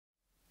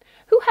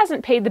Who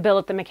hasn't paid the bill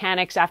at the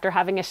mechanics after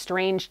having a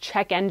strange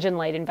check engine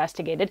light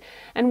investigated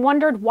and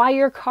wondered why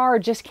your car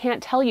just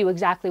can't tell you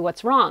exactly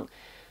what's wrong?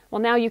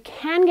 Well, now you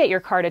can get your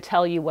car to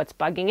tell you what's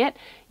bugging it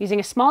using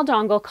a small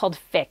dongle called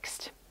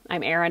Fixed.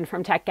 I'm Erin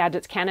from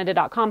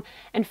techgadgetscanada.com,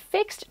 and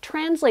Fixed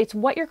translates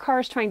what your car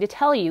is trying to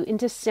tell you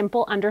into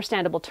simple,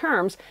 understandable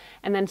terms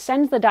and then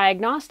sends the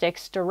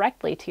diagnostics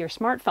directly to your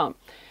smartphone.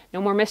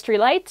 No more mystery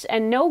lights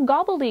and no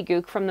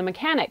gobbledygook from the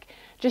mechanic,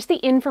 just the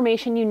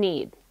information you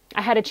need.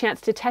 I had a chance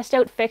to test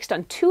out Fixed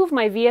on 2 of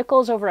my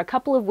vehicles over a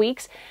couple of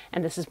weeks,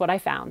 and this is what I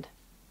found.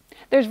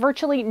 There's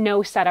virtually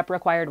no setup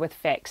required with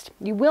Fixed.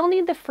 You will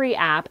need the free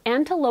app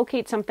and to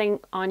locate something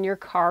on your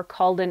car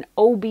called an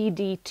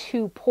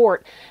OBD-II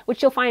port,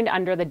 which you'll find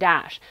under the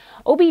dash.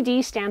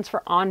 OBD stands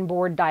for On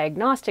Board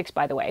Diagnostics,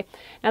 by the way.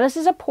 Now, this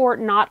is a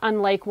port not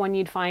unlike one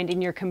you'd find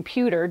in your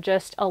computer,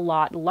 just a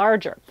lot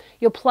larger.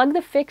 You'll plug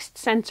the Fixed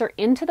sensor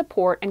into the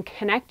port and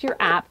connect your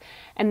app,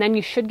 and then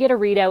you should get a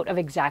readout of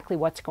exactly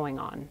what's going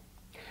on.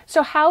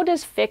 So how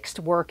does Fixed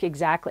work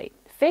exactly?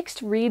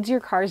 Fixed reads your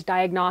car's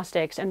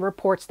diagnostics and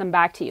reports them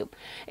back to you.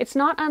 It's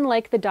not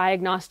unlike the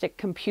diagnostic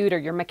computer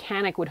your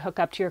mechanic would hook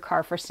up to your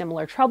car for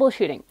similar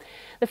troubleshooting.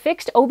 The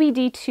Fixed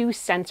OBD-II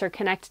sensor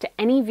connects to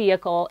any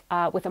vehicle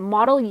with a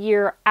model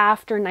year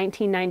after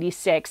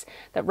 1996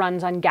 that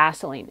runs on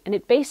gasoline, and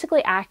it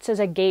basically acts as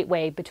a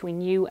gateway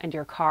between you and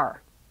your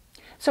car.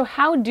 So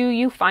how do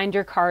you find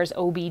your car's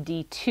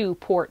OBD-II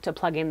port to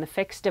plug in the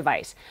Fixed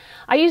device?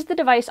 I used the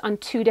device on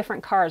 2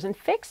 different cars, and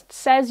Fixed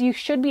says you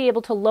should be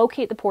able to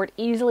locate the port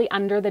easily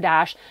under the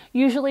dash,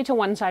 usually to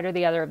one side or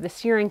the other of the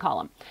steering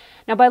column.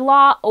 Now, by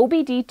law,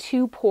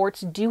 OBD-II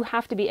ports do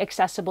have to be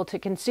accessible to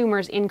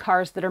consumers in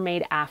cars that are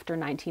made after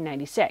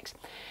 1996.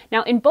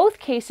 Now, in both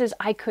cases,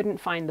 I couldn't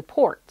find the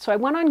port, so I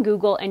went on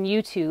Google and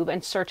YouTube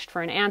and searched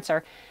for an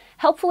answer.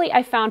 Helpfully,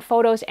 I found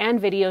photos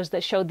and videos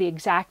that showed the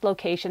exact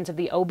locations of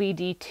the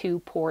OBD-II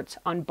ports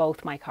on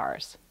both my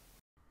cars.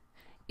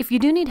 If you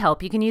do need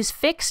help, you can use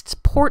Fixed's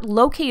port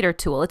locator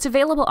tool. It's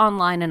available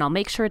online, and I'll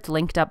make sure it's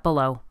linked up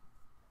below.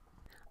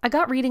 I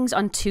got readings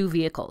on 2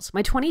 vehicles,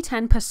 my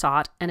 2010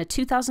 Passat and a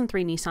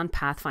 2003 Nissan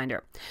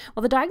Pathfinder.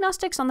 While the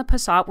diagnostics on the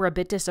Passat were a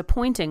bit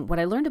disappointing, what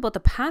I learned about the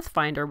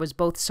Pathfinder was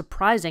both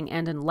surprising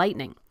and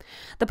enlightening.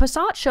 The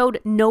Passat showed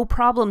no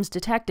problems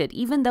detected,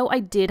 even though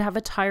I did have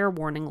a tire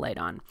warning light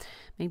on.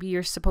 Maybe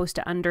you're supposed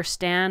to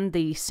understand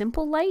the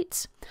simple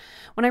lights?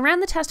 When I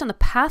ran the test on the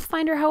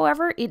Pathfinder,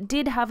 however, it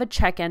did have a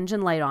check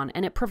engine light on,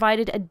 and it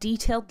provided a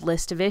detailed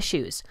list of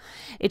issues.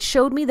 It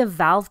showed me the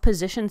valve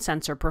position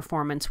sensor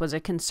performance was a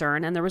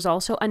concern, and there was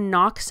also a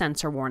knock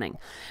sensor warning.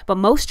 But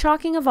most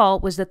shocking of all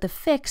was that the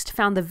Fixed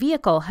found the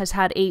vehicle has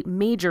had a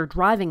major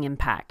driving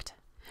impact.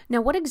 Now,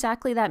 what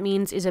exactly that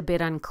means is a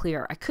bit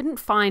unclear. I couldn't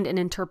find an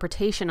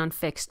interpretation on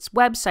Fixed's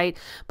website,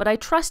 but I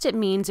trust it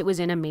means it was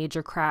in a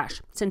major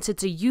crash. Since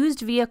it's a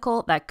used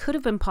vehicle, that could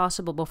have been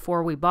possible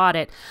before we bought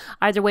it.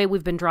 Either way,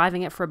 we've been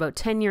driving it for about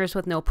 10 years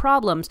with no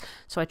problems,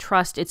 so I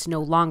trust it's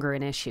no longer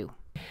an issue.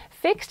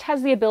 Fixed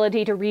has the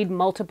ability to read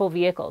multiple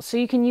vehicles, so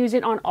you can use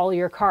it on all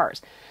your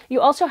cars. You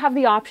also have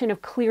the option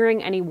of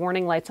clearing any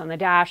warning lights on the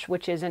dash,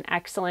 which is an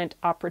excellent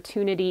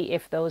opportunity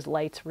if those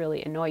lights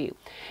really annoy you.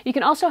 You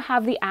can also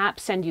have the app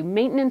send you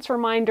maintenance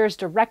reminders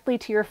directly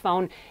to your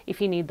phone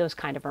if you need those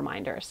kind of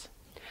reminders.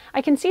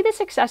 I can see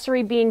this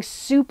accessory being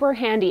super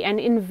handy and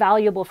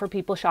invaluable for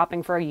people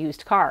shopping for a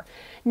used car.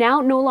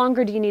 Now, no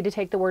longer do you need to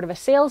take the word of a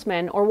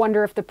salesman or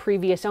wonder if the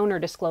previous owner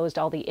disclosed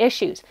all the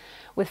issues.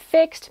 With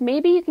Fixed,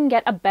 maybe you can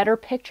get a better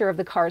picture of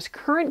the car's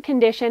current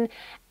condition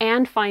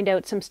and find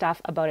out some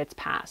stuff about its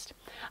past.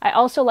 I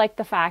also like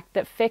the fact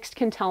that Fixed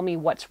can tell me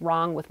what's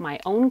wrong with my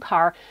own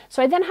car,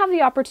 so I then have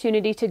the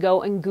opportunity to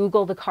go and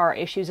Google the car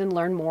issues and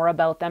learn more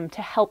about them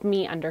to help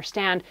me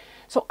understand,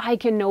 so I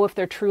can know if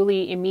they're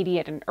truly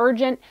immediate and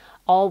urgent,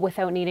 all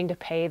without needing to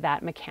pay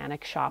that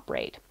mechanic shop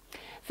rate.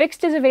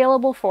 Fixed is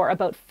available for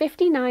about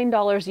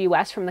 $59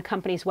 US from the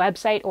company's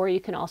website, or you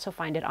can also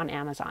find it on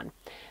Amazon.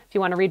 If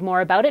you want to read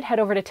more about it, head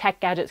over to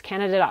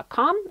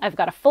techgadgetscanada.com. I've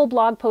got a full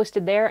blog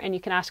posted there, and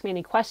you can ask me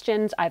any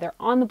questions either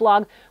on the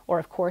blog or,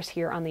 of course,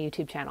 here on the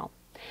YouTube channel.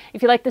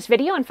 If you liked this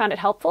video and found it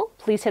helpful,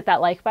 please hit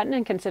that like button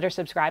and consider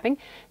subscribing,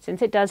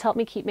 since it does help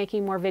me keep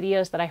making more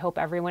videos that I hope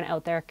everyone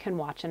out there can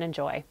watch and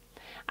enjoy.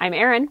 I'm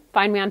Erin.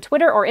 Find me on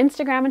Twitter or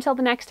Instagram. Until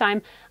the next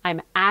time,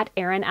 I'm at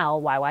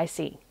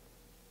ErinLYYC.